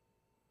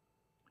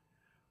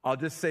 I'll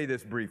just say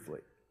this briefly.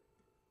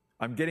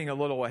 I'm getting a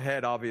little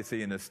ahead,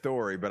 obviously, in the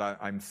story, but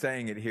I'm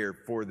saying it here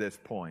for this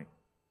point.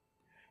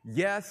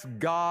 Yes,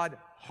 God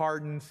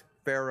hardens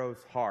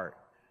Pharaoh's heart,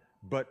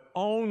 but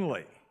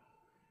only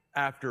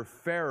after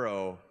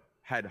Pharaoh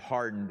had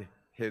hardened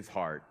his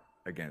heart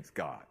against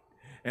God.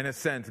 In a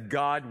sense,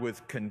 God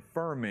was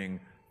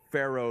confirming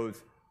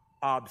Pharaoh's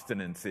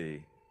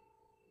obstinacy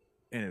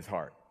in his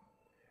heart.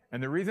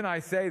 And the reason I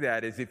say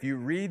that is if you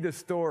read the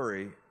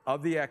story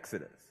of the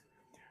Exodus,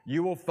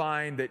 you will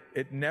find that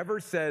it never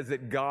says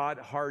that God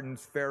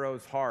hardens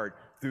Pharaoh's heart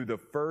through the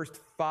first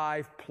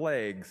 5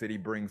 plagues that he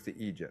brings to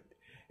Egypt.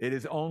 It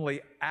is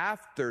only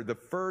after the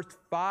first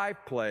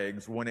 5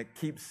 plagues, when it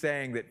keeps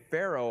saying that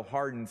Pharaoh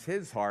hardens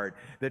his heart,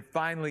 that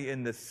finally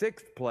in the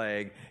 6th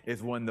plague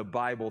is when the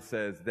Bible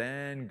says,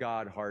 then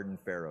God hardened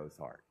Pharaoh's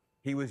heart.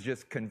 He was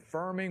just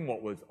confirming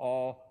what was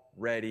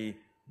already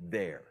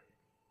there.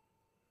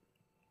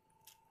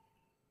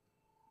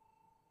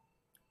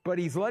 But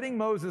he's letting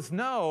Moses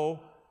know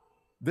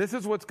this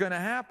is what's going to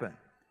happen.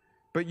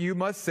 But you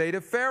must say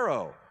to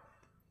Pharaoh,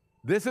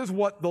 this is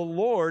what the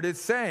Lord is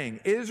saying.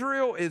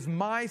 Israel is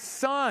my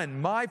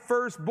son, my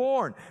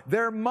firstborn.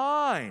 They're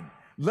mine.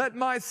 Let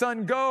my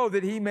son go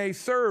that he may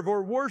serve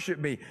or worship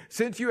me.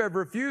 Since you have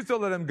refused to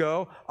let him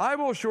go, I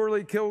will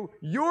surely kill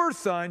your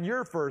son,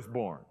 your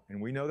firstborn. And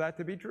we know that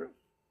to be true.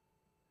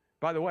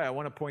 By the way, I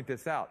want to point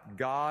this out.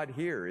 God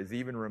here is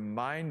even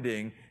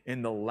reminding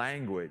in the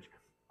language,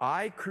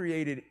 I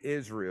created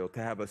Israel to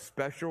have a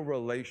special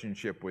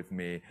relationship with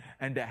me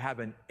and to have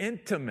an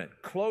intimate,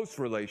 close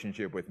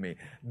relationship with me.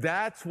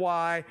 That's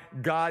why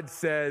God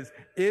says,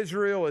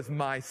 Israel is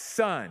my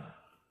son.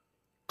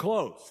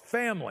 Close,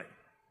 family,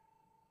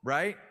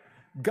 right?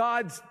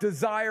 God's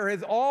desire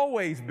has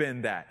always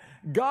been that.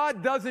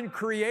 God doesn't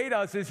create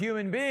us as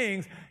human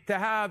beings to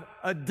have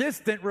a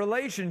distant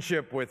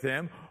relationship with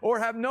him or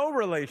have no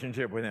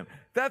relationship with him.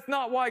 That's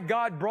not why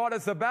God brought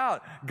us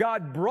about.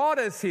 God brought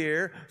us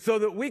here so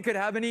that we could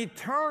have an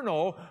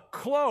eternal,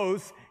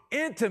 close,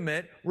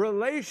 intimate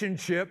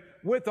relationship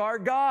with our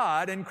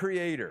God and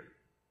Creator.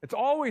 It's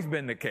always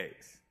been the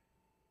case.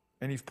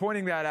 And he's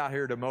pointing that out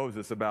here to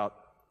Moses about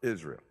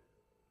Israel.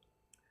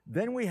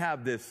 Then we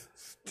have this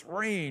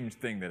strange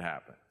thing that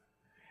happens.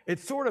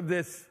 It's sort of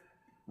this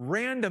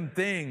random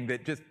thing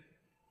that just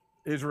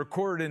is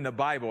recorded in the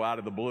Bible out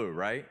of the blue,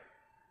 right?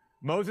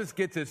 Moses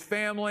gets his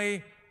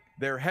family,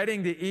 they're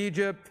heading to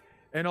Egypt,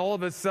 and all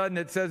of a sudden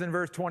it says in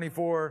verse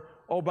 24,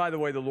 oh, by the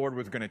way, the Lord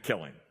was going to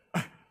kill him.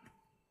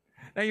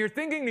 Now you're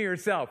thinking to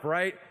yourself,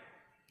 right?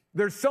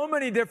 There's so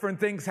many different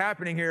things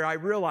happening here, I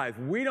realize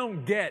we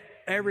don't get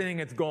everything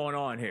that's going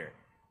on here,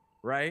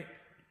 right?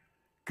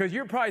 Because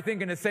you're probably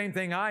thinking the same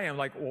thing I am,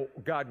 like, well,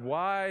 God,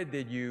 why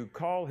did you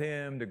call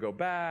him to go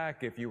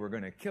back if you were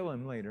going to kill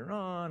him later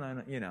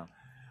on?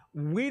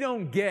 We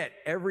don't get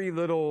every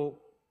little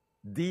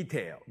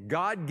detail.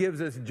 God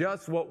gives us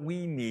just what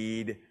we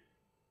need,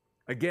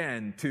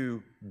 again,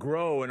 to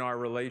grow in our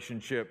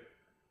relationship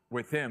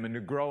with him and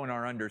to grow in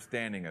our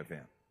understanding of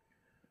him.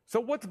 So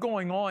what's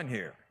going on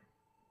here?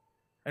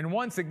 And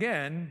once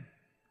again,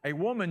 a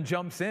woman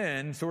jumps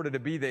in sort of to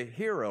be the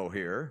hero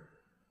here,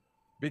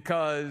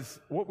 because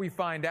what we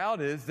find out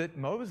is that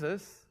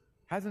Moses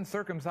hasn't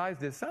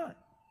circumcised his son,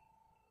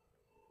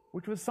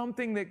 which was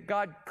something that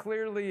God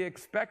clearly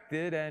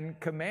expected and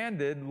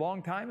commanded a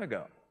long time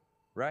ago,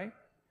 right?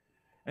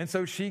 And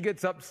so she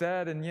gets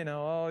upset and,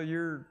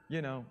 you're,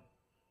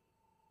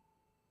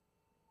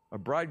 a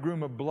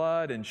bridegroom of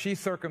blood, and she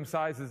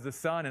circumcises the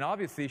son, and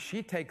obviously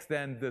she takes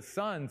then the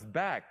sons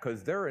back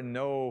because they're in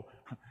no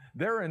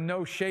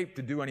shape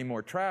to do any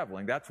more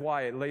traveling. That's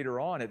why later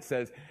on it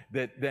says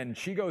that then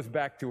she goes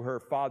back to her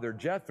father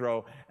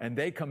Jethro, and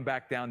they come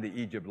back down to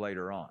Egypt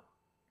later on.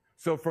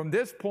 So from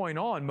this point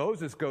on,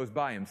 Moses goes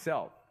by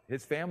himself.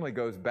 His family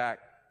goes back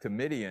to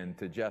Midian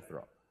to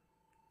Jethro.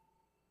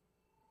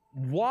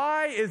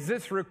 Why is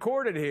this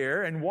recorded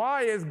here, and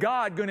why is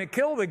God going to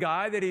kill the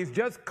guy that he's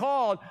just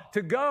called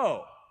to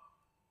go?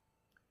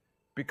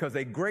 Because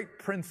a great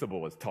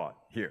principle is taught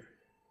here.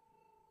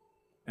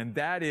 And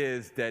that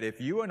is that if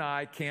you and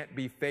I can't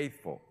be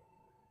faithful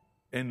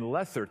in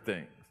lesser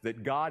things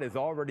that God has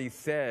already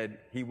said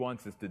he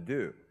wants us to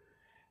do,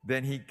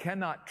 then he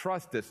cannot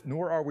trust us,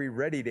 nor are we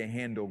ready to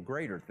handle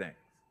greater things.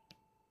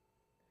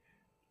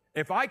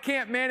 If I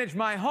can't manage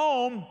my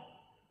home,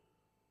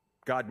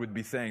 God would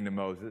be saying to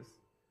Moses,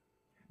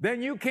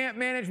 then you can't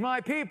manage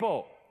my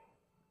people.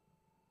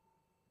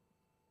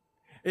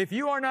 If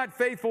you are not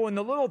faithful in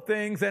the little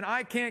things, then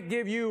I can't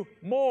give you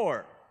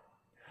more.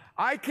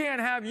 I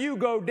can't have you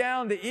go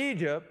down to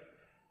Egypt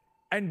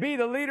and be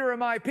the leader of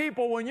my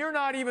people when you're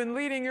not even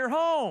leading your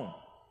home.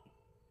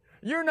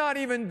 You're not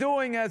even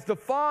doing as the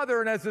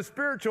father and as the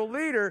spiritual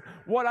leader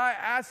what I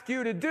ask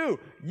you to do.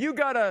 You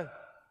got to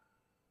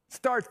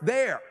start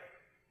there.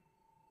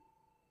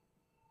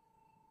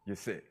 You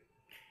see.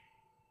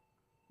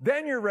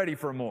 Then you're ready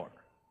for more.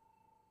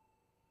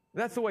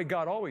 That's the way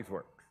God always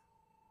works.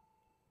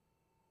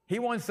 He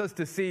wants us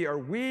to see, are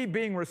we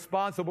being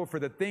responsible for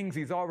the things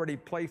he's already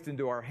placed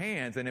into our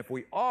hands? And if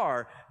we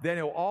are, then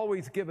he'll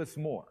always give us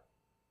more.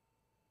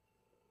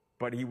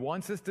 But he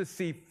wants us to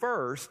see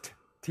first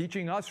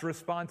teaching us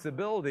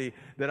responsibility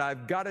that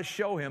I've got to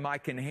show him I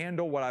can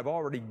handle what I've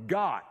already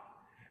got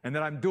and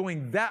that I'm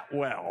doing that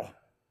well.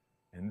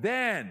 And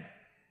then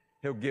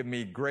he'll give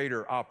me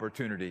greater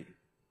opportunity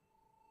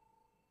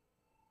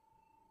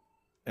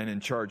and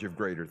in charge of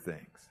greater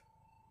things.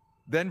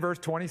 Then verse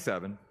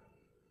 27,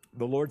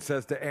 the Lord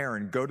says to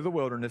Aaron, go to the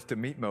wilderness to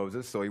meet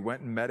Moses. So he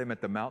went and met him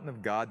at the mountain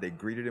of God. They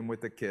greeted him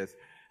with a kiss.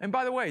 And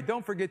by the way,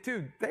 don't forget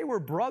too, they were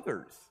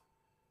brothers.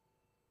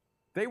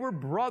 They were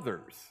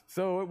brothers.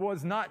 So it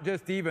was not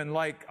just even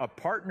like a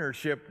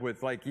partnership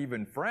with like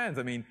even friends.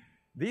 I mean,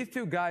 these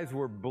two guys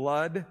were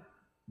blood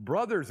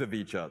brothers of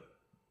each other.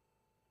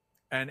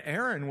 And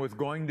Aaron was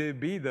going to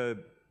be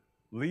the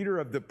leader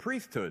of the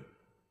priesthood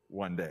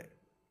one day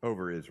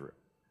over Israel.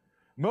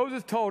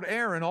 Moses told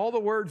Aaron all the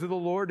words of the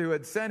Lord who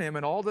had sent him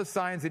and all the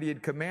signs that he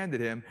had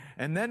commanded him.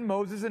 And then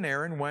Moses and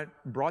Aaron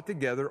brought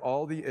together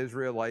all the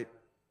Israelite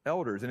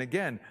elders. And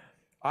again,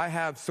 I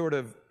have sort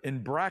of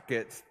in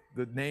brackets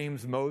the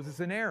names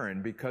Moses and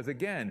Aaron because,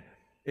 again,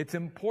 it's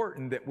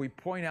important that we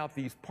point out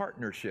these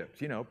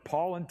partnerships. You know,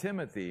 Paul and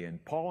Timothy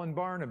and Paul and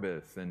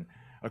Barnabas and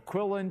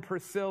Aquila and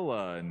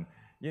Priscilla and,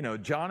 you know,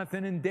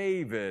 Jonathan and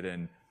David.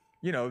 And,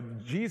 you know,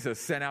 Jesus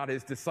sent out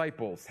his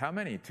disciples. How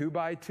many? 2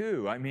 by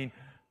 2. I mean,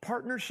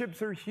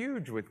 partnerships are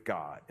huge with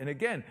God. And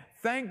again,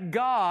 thank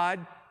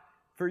God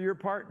for your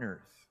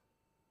partners,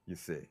 you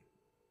see.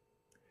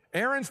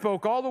 Aaron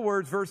spoke all the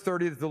words, verse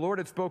 30, that the Lord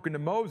had spoken to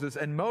Moses,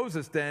 and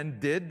Moses then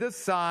did the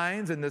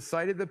signs in the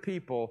sight of the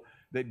people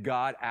that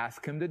God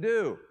asked him to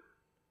do.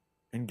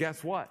 And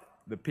guess what?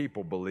 The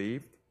people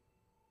believed.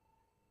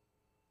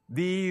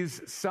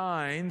 These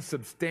signs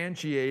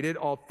substantiated,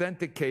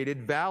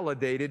 authenticated,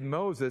 validated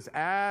Moses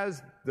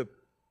as the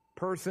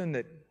person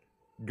that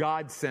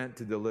God sent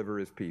to deliver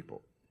his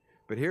people.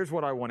 But here's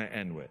what I want to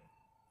end with.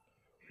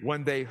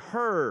 When they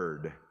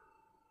heard,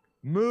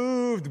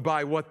 moved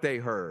by what they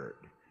heard,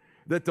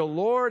 that the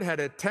Lord had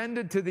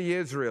attended to the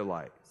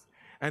Israelites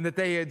and that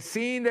they had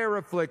seen their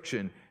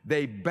affliction,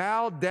 they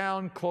bowed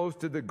down close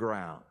to the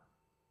ground.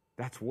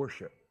 That's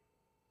worship.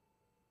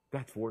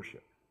 That's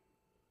worship.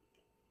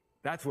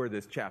 That's where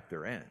this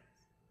chapter ends,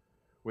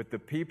 with the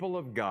people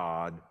of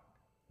God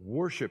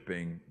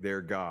worshiping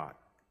their God.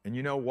 And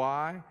you know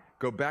why?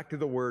 Go back to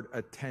the word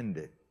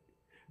attended.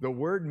 The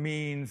word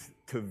means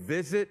to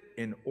visit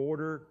in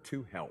order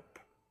to help.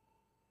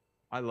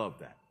 I love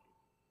that.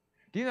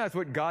 Do you know that's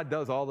what God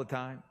does all the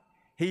time?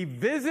 He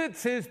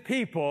visits his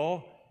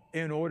people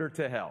in order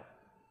to help.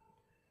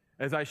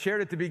 As I shared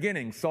at the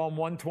beginning, Psalm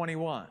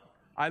 121.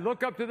 I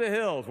look up to the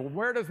hills. Well,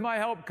 where does my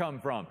help come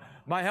from?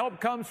 My help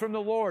comes from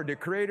the Lord, the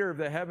creator of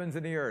the heavens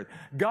and the earth.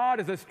 God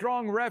is a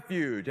strong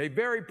refuge, a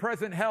very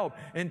present help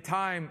in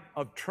time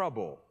of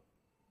trouble.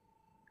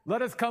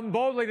 Let us come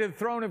boldly to the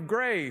throne of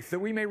grace that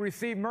we may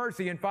receive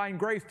mercy and find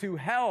grace to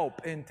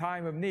help in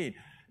time of need.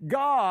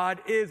 God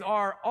is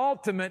our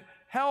ultimate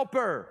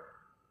helper.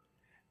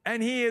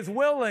 And he is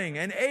willing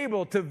and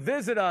able to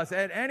visit us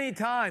at any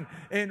time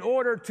in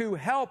order to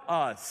help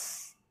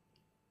us.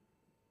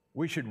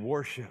 We should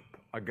worship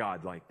a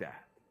God like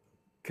that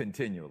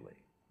continually,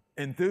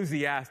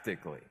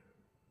 enthusiastically.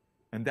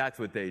 And that's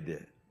what they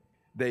did.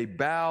 They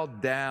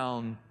bowed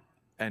down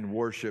and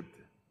worshiped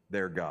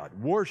their God.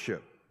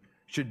 Worship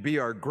should be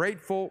our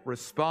grateful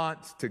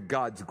response to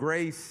God's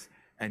grace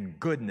and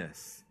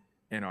goodness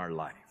in our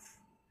life.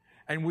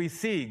 And we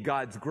see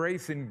God's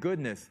grace and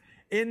goodness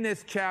in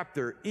this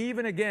chapter,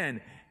 even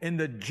again, in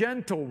the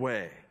gentle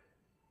way,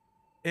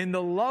 in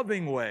the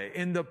loving way,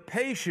 in the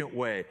patient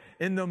way,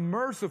 in the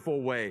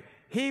merciful way.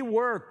 He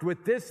worked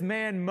with this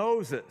man,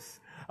 Moses,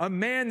 a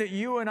man that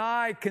you and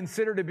I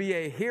consider to be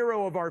a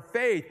hero of our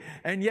faith.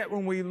 And yet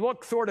when we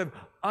look sort of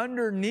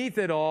underneath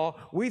it all,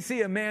 we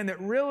see a man that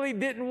really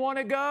didn't want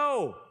to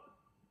go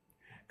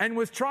and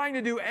was trying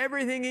to do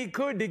everything he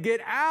could to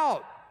get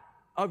out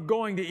of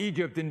going to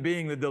Egypt and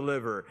being the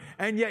deliverer.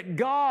 And yet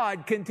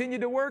God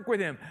continued to work with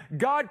him.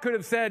 God could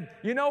have said,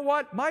 you know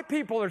what? My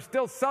people are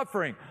still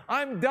suffering.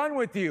 I'm done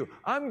with you.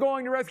 I'm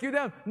going to rescue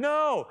them.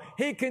 No,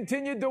 he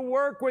continued to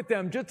work with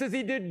them just as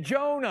he did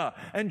Jonah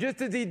and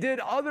just as he did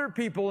other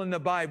people in the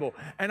Bible.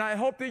 And I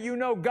hope that you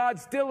know God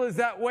still is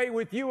that way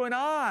with you and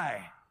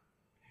I.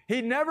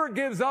 He never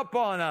gives up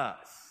on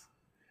us.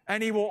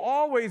 And he will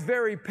always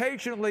very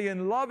patiently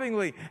and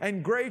lovingly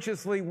and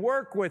graciously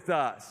work with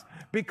us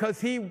because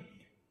he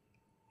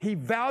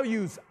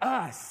values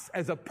us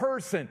as a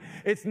person.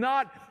 It's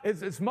not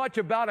as much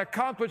about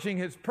accomplishing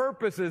his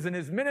purposes and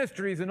his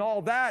ministries and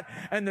all that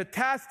and the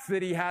tasks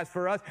that he has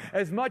for us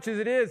as much as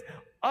it is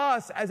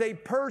us as a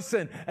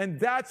person. And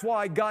that's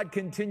why God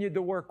continued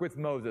to work with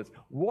Moses.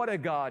 What a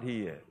God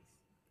he is.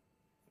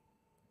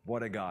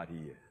 What a God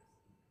he is.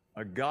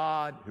 A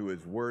God who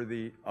is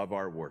worthy of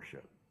our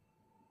worship.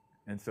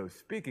 And so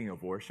speaking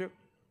of worship,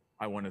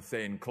 I want to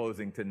say in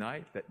closing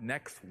tonight that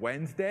next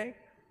Wednesday,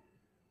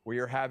 we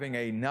are having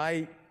a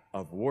night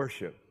of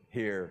worship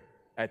here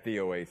at the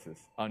Oasis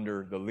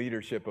under the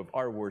leadership of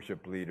our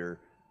worship leader,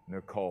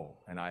 Nicole.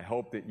 And I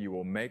hope that you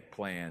will make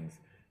plans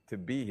to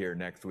be here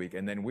next week.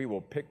 And then we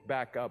will pick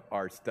back up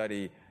our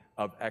study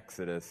of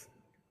Exodus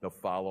the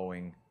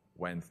following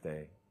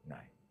Wednesday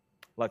night.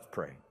 Let's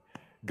pray.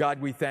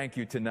 God, we thank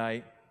you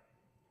tonight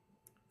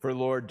for,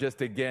 Lord,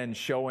 just again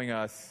showing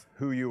us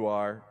who you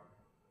are.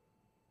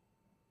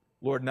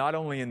 Lord, not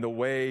only in the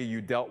way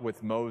you dealt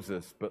with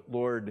Moses, but,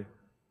 Lord,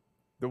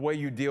 the way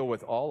you deal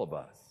with all of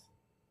us.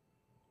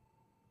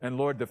 And,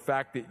 Lord, the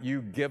fact that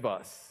you give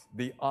us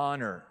the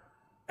honor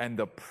and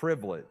the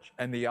privilege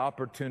and the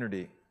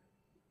opportunity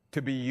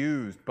to be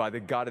used by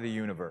the God of the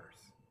universe.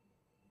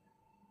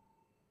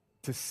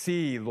 To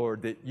see,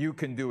 Lord, that you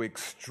can do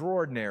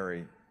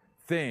extraordinary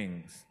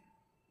things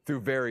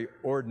through very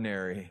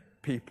ordinary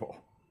people.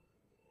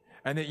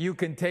 And that you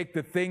can take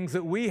the things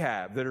that we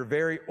have that are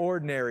very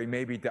ordinary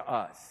maybe to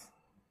us,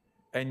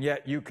 and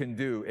yet you can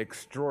do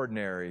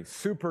extraordinary,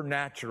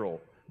 supernatural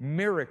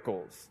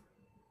miracles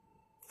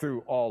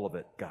through all of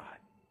it, God,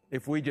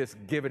 if we just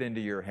give it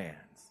into your hands.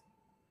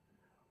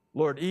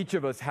 Lord, each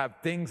of us have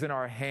things in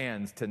our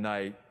hands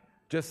tonight,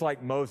 just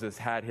like Moses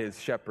had his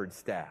shepherd's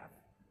staff,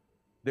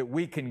 that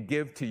we can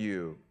give to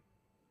you.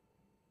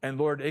 And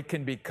Lord, it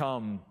can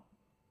become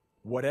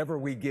whatever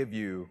we give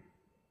you,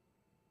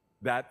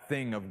 that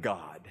thing of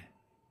God.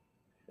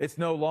 It's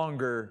no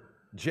longer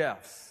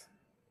Jeff's.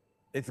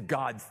 It's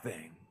God's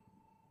thing.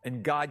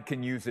 And God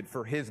can use it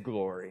for his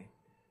glory.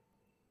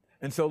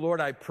 And so, Lord,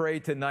 I pray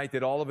tonight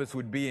that all of us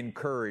would be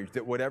encouraged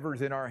that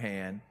whatever's in our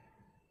hand,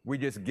 we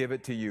just give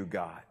it to you,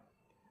 God.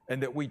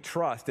 And that we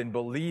trust and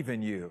believe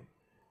in you,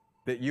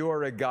 that you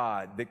are a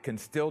God that can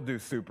still do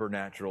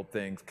supernatural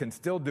things, can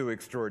still do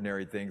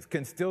extraordinary things,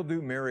 can still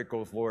do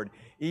miracles, Lord,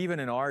 even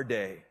in our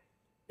day,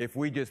 if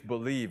we just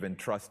believe and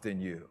trust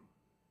in you.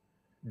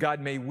 God,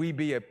 may we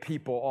be a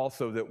people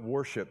also that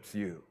worships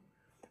you,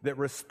 that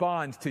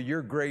responds to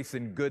your grace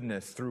and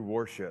goodness through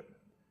worship,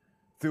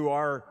 through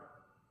our,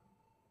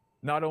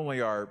 not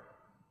only our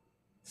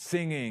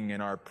singing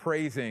and our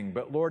praising,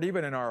 but Lord,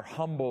 even in our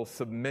humble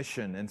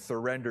submission and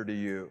surrender to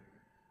you,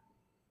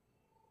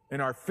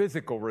 in our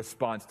physical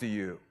response to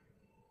you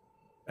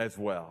as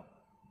well.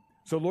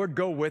 So Lord,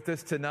 go with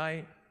us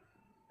tonight,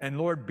 and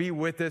Lord, be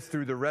with us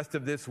through the rest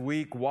of this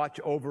week. Watch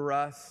over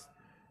us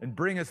and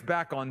bring us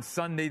back on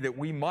Sunday that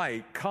we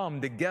might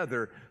come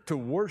together to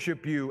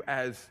worship you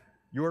as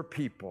your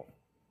people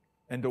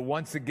and to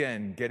once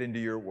again get into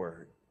your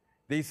word.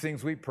 These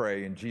things we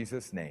pray in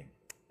Jesus' name.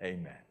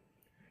 Amen.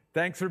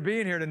 Thanks for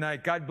being here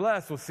tonight. God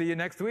bless. We'll see you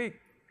next week.